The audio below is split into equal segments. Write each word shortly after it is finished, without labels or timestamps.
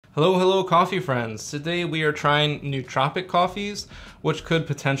Hello coffee friends. Today we are trying nootropic coffees, which could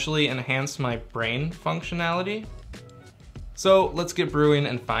potentially enhance my brain functionality. So let's get brewing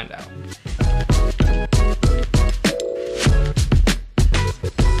and find out.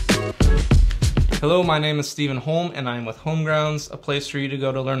 Hello, my name is Stephen Holm and I'm with Homegrounds, a place for you to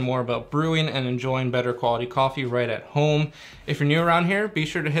go to learn more about brewing and enjoying better quality coffee right at home. If you're new around here, be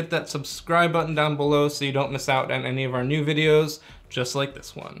sure to hit that subscribe button down below so you don't miss out on any of our new videos, just like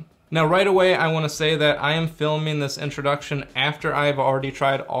this one. Now right away, I want to say that I am filming this introduction after I've already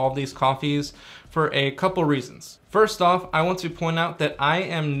tried all of these coffees for a couple reasons. First off, I want to point out that I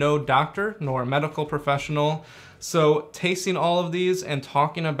am no doctor nor a medical professional, so tasting all of these and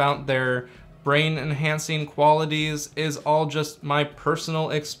talking about their brain enhancing qualities is all just my personal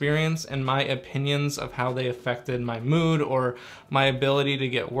experience and my opinions of how they affected my mood or my ability to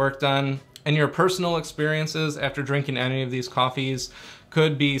get work done. And your personal experiences after drinking any of these coffees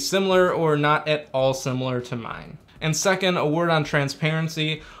could be similar or not at all similar to mine. And second, a word on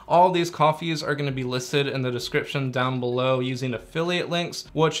transparency. All these coffees are going to be listed in the description down below using affiliate links,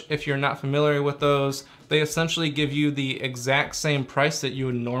 which if you're not familiar with those, they essentially give you the exact same price that you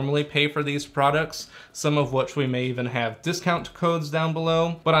would normally pay for these products, some of which we may even have discount codes down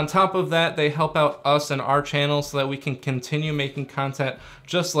below. But on top of that, they help out us and our channel so that we can continue making content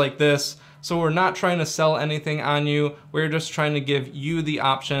just like this. So we're not trying to sell anything on you, we're just trying to give you the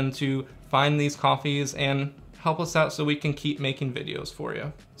option to find these coffees and help us out so we can keep making videos for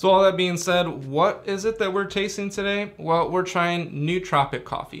you. So all that being said, what is it that we're tasting today? Well, we're trying nootropic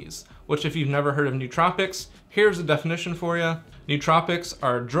coffees, which if you've never heard of nootropics, here's a definition for you. Nootropics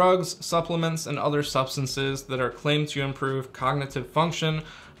are drugs, supplements, and other substances that are claimed to improve cognitive function,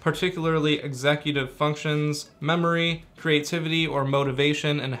 particularly executive functions, memory, creativity, or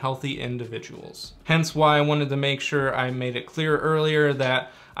motivation in healthy individuals. Hence why I wanted to make sure I made it clear earlier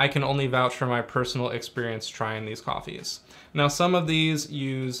that I can only vouch for my personal experience trying these coffees. Now, some of these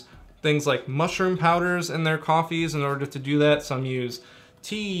use things like mushroom powders in their coffees in order to do that. Some use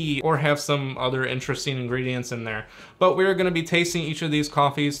tea or have some other interesting ingredients in there. But we're gonna be tasting each of these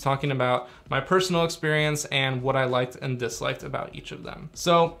coffees, talking about my personal experience and what I liked and disliked about each of them.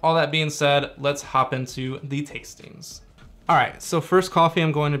 So all that being said, let's hop into the tastings. All right, so first coffee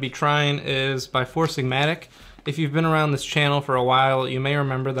I'm going to be trying is by Sigmatic. If you've been around this channel for a while, you may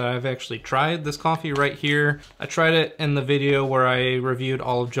remember that I've actually tried this coffee right here. I tried it in the video where I reviewed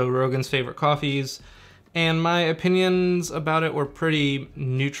all of Joe Rogan's favorite coffees, and my opinions about it were pretty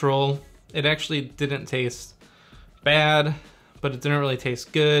neutral. It actually didn't taste bad, but it didn't really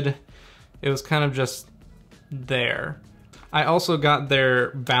taste good. It was kind of just there. I also got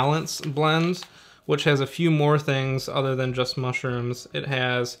their Balance blend, which has a few more things other than just mushrooms. It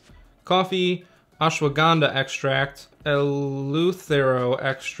has coffee, ashwagandha extract, eleuthero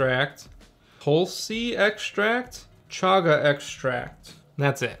extract, tulsi extract, chaga extract.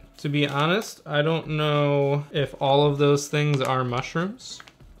 That's it. To be honest, I don't know if all of those things are mushrooms,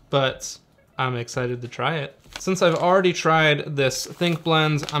 but I'm excited to try it. Since I've already tried this Think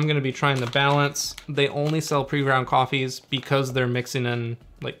blend, I'm gonna be trying the Balance. They only sell pre-ground coffees because they're mixing in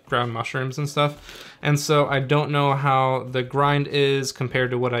like ground mushrooms and stuff. And so I don't know how the grind is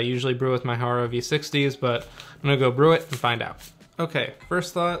compared to what I usually brew with my Haro V60s, but I'm gonna go brew it and find out. Okay,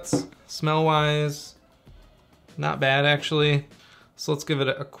 first thoughts, smell-wise, not bad actually. So let's give it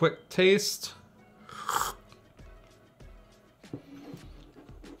a quick taste.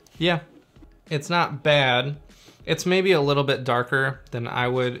 Yeah, it's not bad. It's maybe a little bit darker than I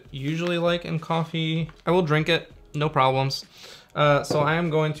would usually like in coffee. I will drink it, no problems. So I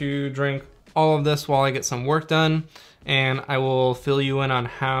am going to drink all of this while I get some work done, and I will fill you in on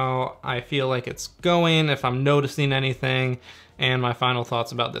how I feel like it's going, if I'm noticing anything, and my final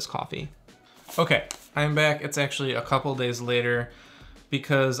thoughts about this coffee. Okay, I'm back. It's actually a couple days later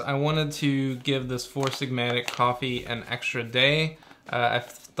because I wanted to give this Sigmatic coffee an extra day. I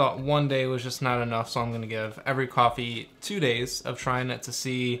thought one day was just not enough, so I'm gonna give every coffee 2 days of trying it to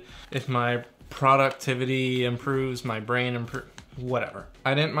see if my productivity improves, my brain improves, whatever.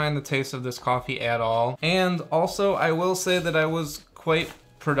 I didn't mind the taste of this coffee at all. And also, I will say that I was quite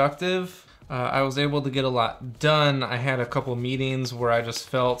productive. I was able to get a lot done. I had a couple meetings where I just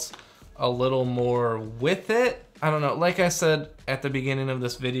felt a little more with it. I don't know, like I said at the beginning of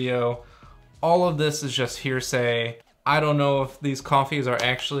this video, all of this is just hearsay. I don't know if these coffees are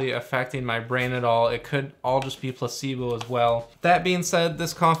actually affecting my brain at all. It could all just be placebo as well. That being said,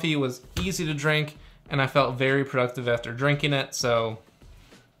 this coffee was easy to drink and I felt very productive after drinking it, so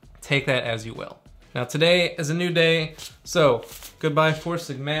take that as you will. Now today is a new day, so goodbye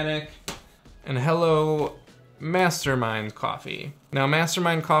Sigmatic and hello Mastermind coffee. Now,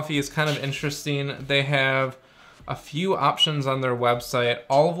 Mastermind Coffee is kind of interesting. They have a few options on their website,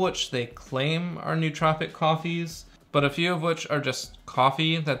 all of which they claim are nootropic coffees, but a few of which are just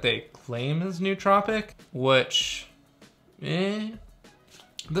coffee that they claim is nootropic, which,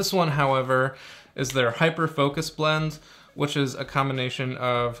 This one, however, is their Hyper Focus blend, which is a combination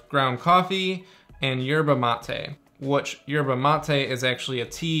of ground coffee and yerba mate, which yerba mate is actually a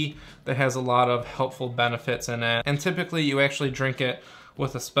tea that has a lot of helpful benefits in it. And typically you actually drink it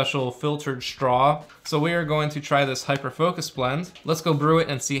with a special filtered straw. So we are going to try this Hyper Focus blend. Let's go brew it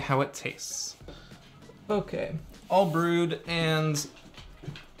and see how it tastes. Okay, all brewed, and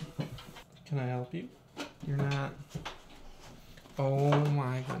can I help you? You're not. Oh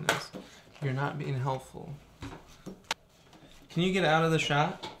my goodness. You're not being helpful. Can you get out of the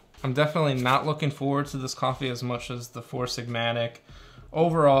shot? I'm definitely not looking forward to this coffee as much as the 4 Sigmatic.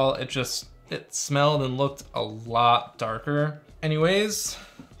 Overall, it smelled and looked a lot darker. Anyways,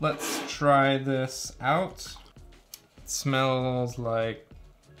 let's try this out. It smells like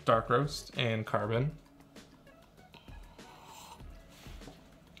dark roast and carbon.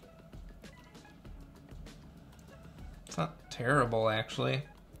 It's not terrible, actually.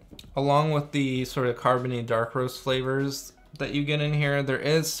 Along with the sort of carbony dark roast flavors that you get in here, there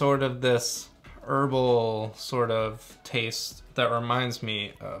is sort of this herbal sort of taste that reminds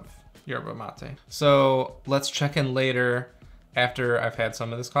me of yerba mate. So let's check in later after I've had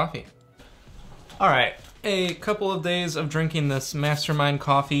some of this coffee. All right, a couple of days of drinking this Mastermind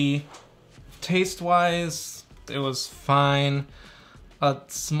coffee. Taste-wise, it was fine. A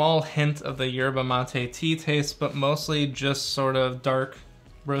small hint of the yerba mate tea taste, but mostly just sort of dark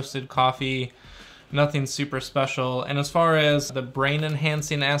roasted coffee. Nothing super special. And as far as the brain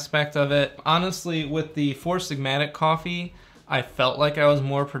enhancing aspect of it, honestly, with the 4 Sigmatic coffee, I felt like I was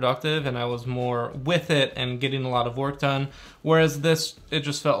more productive and I was more with it and getting a lot of work done. Whereas this, it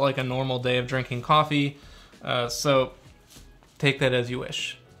just felt like a normal day of drinking coffee. So take that as you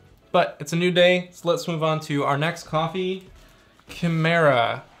wish. But it's a new day, so let's move on to our next coffee,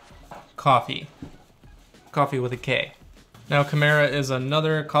 Kimera Koffee. Coffee with a K. Now, Kimera is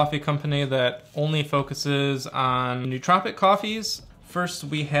another coffee company that only focuses on nootropic coffees. First,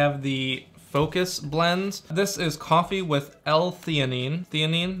 we have the Focus blend. This is coffee with L-theanine,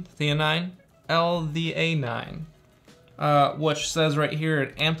 L-theanine, which says right here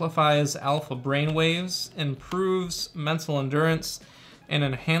it amplifies alpha brainwaves, improves mental endurance, and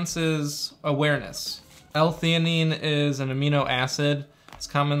enhances awareness. L-theanine is an amino acid. It's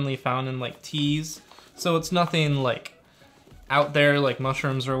commonly found in like teas, so it's nothing like out there like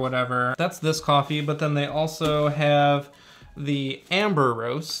mushrooms or whatever. That's this coffee, but then they also have the amber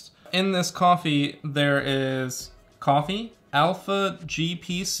roast. In this coffee, there is coffee, alpha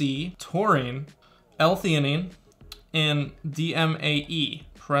GPC, taurine, L-theanine, and DMAE,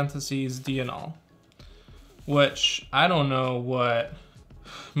 parentheses dianol, which I don't know what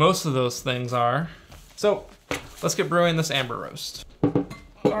most of those things are. So let's get brewing this amber roast.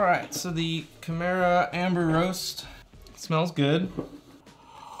 All right, so the Kimera amber roast smells good.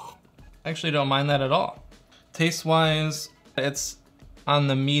 Actually don't mind that at all. Taste-wise, it's on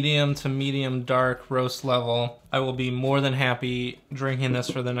the medium to medium dark roast level. I will be more than happy drinking this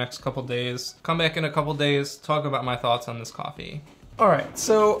for the next couple days. Come back in a couple days, talk about my thoughts on this coffee. All right,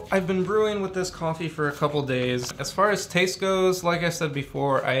 so I've been brewing with this coffee for a couple days. As far as taste goes, like I said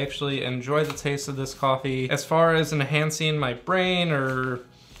before, I actually enjoy the taste of this coffee. As far as enhancing my brain or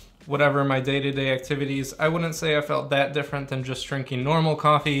whatever my day-to-day activities, I wouldn't say I felt that different than just drinking normal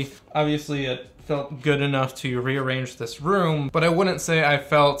coffee. Obviously, it felt good enough to rearrange this room, but I wouldn't say I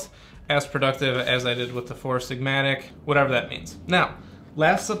felt as productive as I did with the 4 Sigmatic, whatever that means. Now,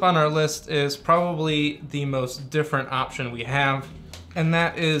 last up on our list is probably the most different option we have, and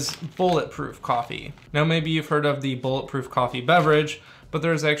that is Bulletproof Coffee. Now, maybe you've heard of the Bulletproof Coffee beverage, but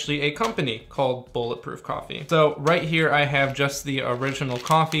there's actually a company called Bulletproof Coffee. So right here I have just the original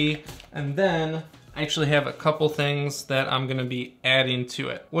coffee, and then I actually have a couple things that I'm gonna be adding to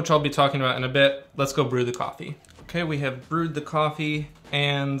it, which I'll be talking about in a bit. Let's go brew the coffee. Okay, we have brewed the coffee,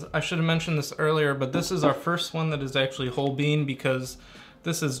 and I should have mentioned this earlier, but this is our first one that is actually whole bean because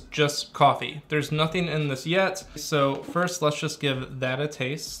this is just coffee. There's nothing in this yet. So first, let's just give that a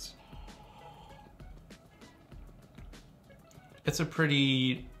taste. It's a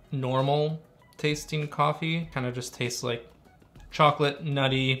pretty normal tasting coffee. Kind of just tastes like chocolate,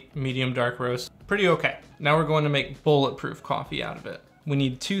 nutty, medium dark roast. Pretty okay. Now we're going to make bulletproof coffee out of it. We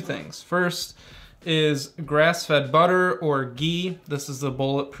need 2 things. First is grass-fed butter or ghee. This is the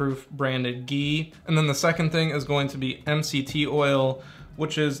Bulletproof branded ghee. And then the second thing is going to be MCT oil,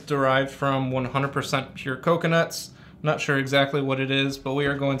 which is derived from 100% pure coconuts, Not sure exactly what it is, but we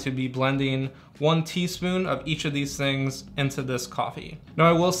are going to be blending 1 teaspoon of each of these things into this coffee. Now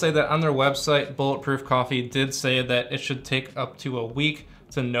I will say that on their website, Bulletproof Coffee did say that it should take up to a week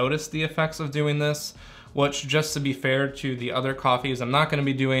to notice the effects of doing this, which, just to be fair to the other coffees, I'm not going to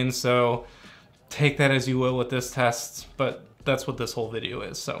be doing, so take that as you will with this test, but that's what this whole video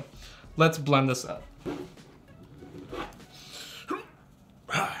is. So let's blend this up.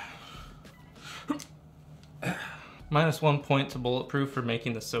 -1 point to Bulletproof for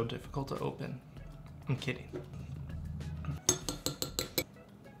making this so difficult to open. I'm kidding.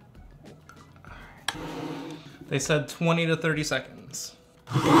 They said 20 to 30 seconds.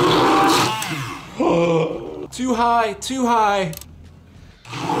 Too high, too high.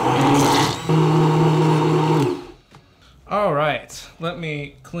 All right, let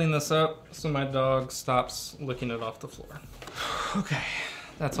me clean this up so my dog stops licking it off the floor. Okay,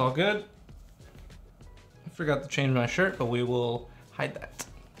 that's all good. I forgot to change my shirt, but we will hide that.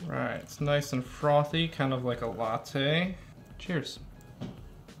 All right, it's nice and frothy, kind of like a latte. Cheers.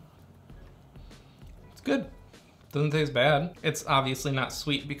 It's good. Doesn't taste bad. It's obviously not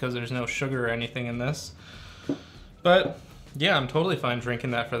sweet because there's no sugar or anything in this. But yeah, I'm totally fine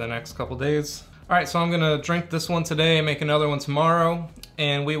drinking that for the next couple days. All right, so I'm gonna drink this one today, make another one tomorrow,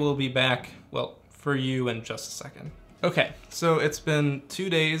 and we will be back, well, for you in just a second. Okay, so it's been 2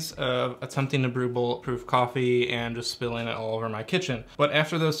 days of attempting to brew Bulletproof coffee and just spilling it all over my kitchen. But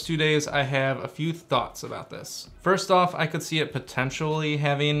after those 2 days, I have a few thoughts about this. First off, I could see it potentially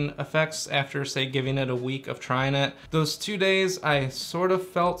having effects after, say, giving it a week of trying it. Those 2 days, I sort of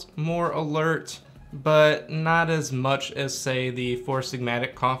felt more alert, but not as much as, say, the 4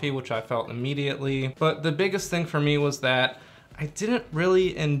 Sigmatic coffee, which I felt immediately. But the biggest thing for me was that I didn't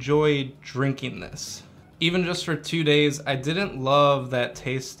really enjoy drinking this. Even just for 2 days, I didn't love that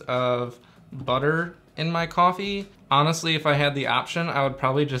taste of butter in my coffee. Honestly, if I had the option, I would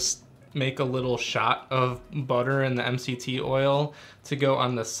probably just make a little shot of butter and the MCT oil to go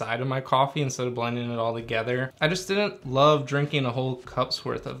on the side of my coffee instead of blending it all together. I just didn't love drinking a whole cup's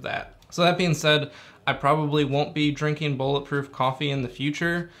worth of that. So that being said, I probably won't be drinking Bulletproof coffee in the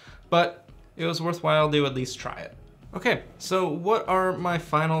future, but it was worthwhile to at least try it. Okay, so what are my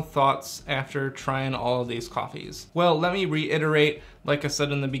final thoughts after trying all of these coffees? Well, let me reiterate, like I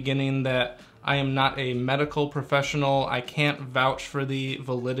said in the beginning, that I am not a medical professional. I can't vouch for the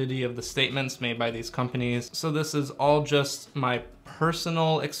validity of the statements made by these companies. So this is all just my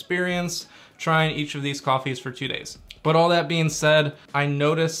personal experience trying each of these coffees for 2 days. But all that being said, I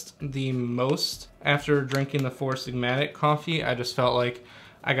noticed the most after drinking the 4 Sigmatic coffee. I just felt like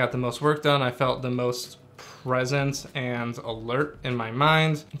I got the most work done. I felt the most present and alert in my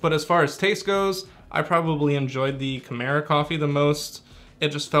mind. But as far as taste goes, I probably enjoyed the Kimera Koffee the most. It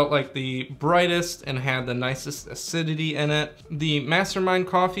just felt like the brightest and had the nicest acidity in it. The Mastermind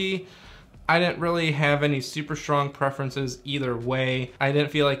coffee, I didn't really have any super strong preferences either way. I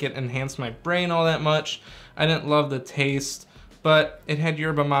didn't feel like it enhanced my brain all that much. I didn't love the taste, but it had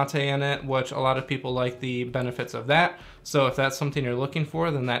yerba mate in it, which a lot of people like the benefits of that. So if that's something you're looking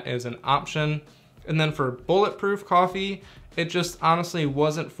for, then that is an option. And then for Bulletproof coffee, it just honestly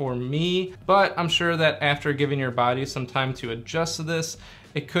wasn't for me, but I'm sure that after giving your body some time to adjust to this,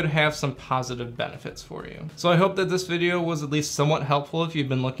 it could have some positive benefits for you. So I hope that this video was at least somewhat helpful if you've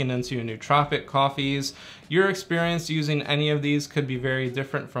been looking into nootropic coffees. Your experience using any of these could be very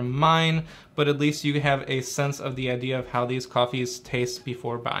different from mine, but at least you have a sense of the idea of how these coffees taste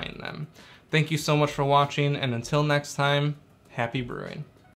before buying them. Thank you so much for watching, and until next time, happy brewing.